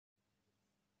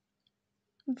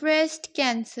Breast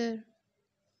cancer,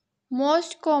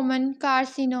 most common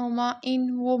carcinoma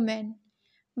in women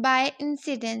by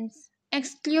incidence,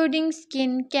 excluding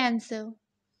skin cancer.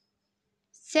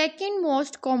 Second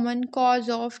most common cause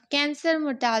of cancer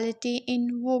mortality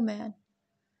in women.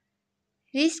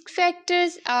 Risk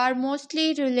factors are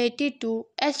mostly related to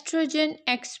estrogen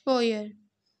exposure.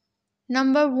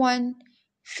 Number 1.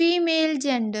 Female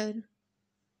gender.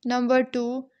 Number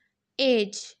 2.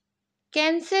 Age.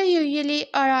 Cancer usually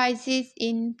arises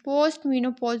in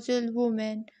postmenopausal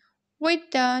women, with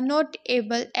the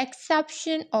notable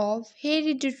exception of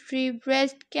hereditary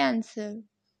breast cancer,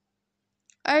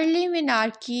 early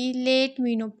menarche, late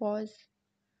menopause,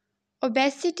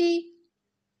 obesity,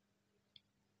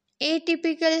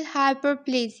 atypical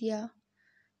hyperplasia,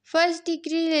 first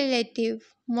degree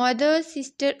relative, mother,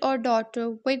 sister, or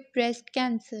daughter with breast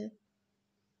cancer,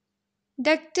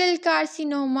 ductal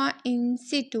carcinoma in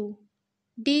situ,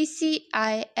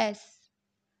 DCIS.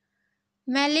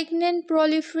 Malignant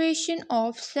proliferation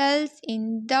of cells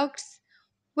in ducts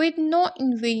with no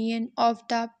invasion of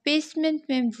the basement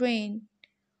membrane,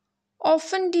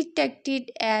 often detected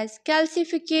as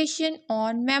calcification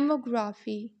on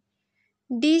mammography.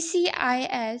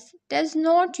 DCIS does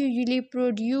not usually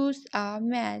produce a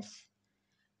mass.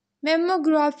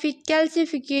 Mammographic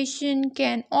calcification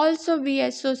can also be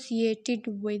associated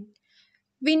with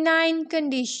benign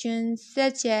conditions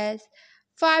such as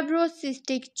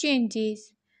fibrocystic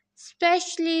changes,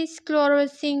 especially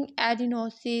sclerosing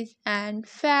adenosis and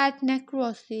fat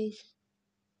necrosis.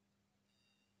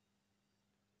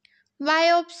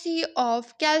 Biopsy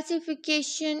of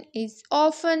calcification is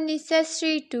often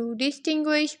necessary to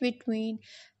distinguish between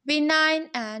benign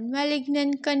and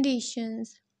malignant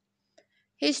conditions.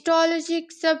 Histologic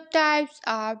subtypes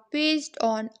are based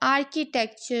on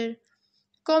architecture.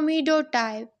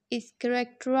 Comedotype is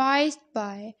characterized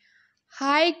by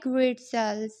high-grade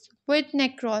cells with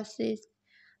necrosis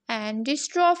and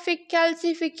dystrophic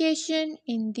calcification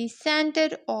in the center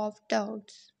of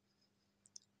ducts.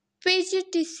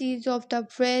 Paget disease of the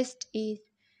breast is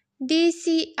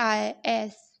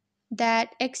DCIS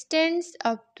that extends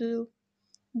up to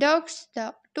ducts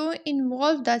to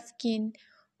involve the skin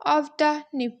of the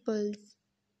nipples.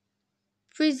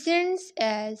 Presents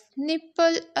as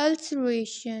nipple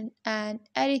ulceration and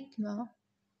erythema.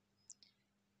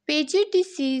 Paget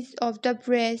disease of the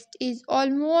breast is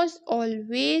almost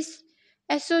always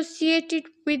associated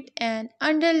with an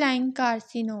underlying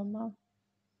carcinoma.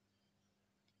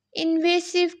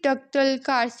 Invasive ductal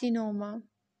carcinoma.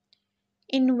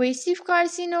 Invasive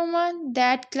carcinoma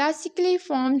that classically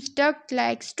forms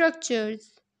duct-like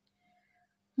structures.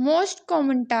 Most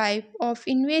common type of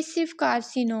invasive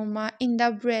carcinoma in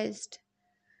the breast,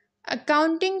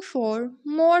 accounting for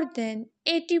more than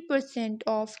 80%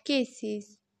 of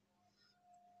cases.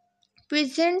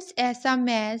 Presents as a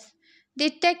mass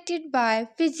detected by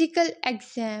physical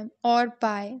exam or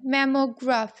by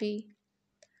mammography.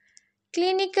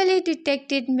 Clinically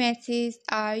detected masses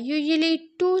are usually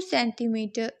 2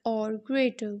 cm or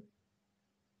greater.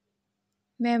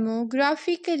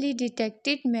 Mammographically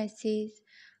detected masses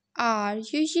are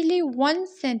usually 1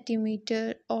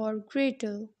 cm or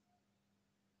greater.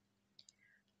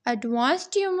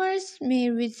 Advanced tumors may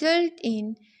result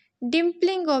in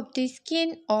dimpling of the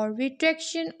skin or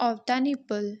retraction of the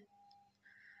nipple.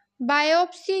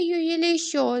 Biopsy usually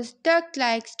shows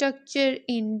duct-like structure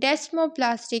in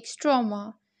desmoplastic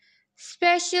stroma.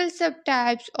 Special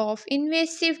subtypes of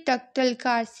invasive ductal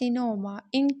carcinoma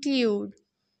include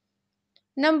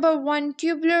number 1.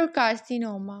 Tubular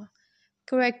carcinoma,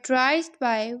 characterized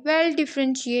by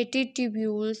well-differentiated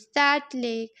tubules that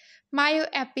lack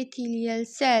myoepithelial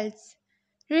cells.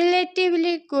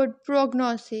 Relatively good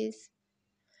prognosis.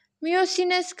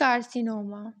 Mucinous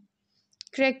carcinoma,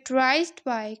 characterized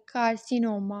by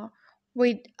carcinoma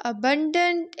with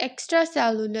abundant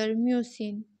extracellular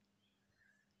mucin.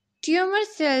 Tumor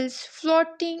cells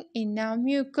floating in a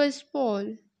mucous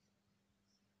pole.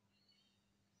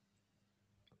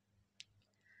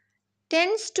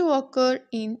 Tends to occur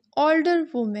in older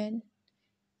women.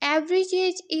 Average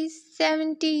age is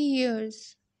 70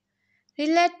 years.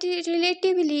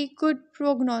 Relatively good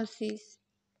prognosis.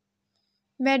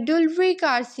 Medullary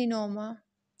carcinoma,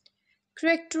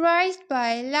 characterized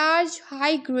by large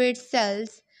high-grade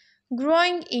cells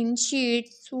growing in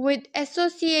sheets with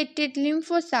associated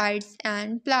lymphocytes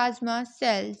and plasma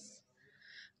cells.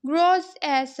 Grows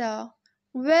as a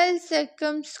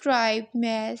well-circumscribed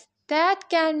mass that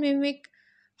can mimic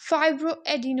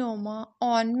fibroadenoma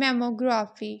on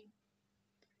mammography.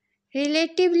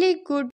 Relatively good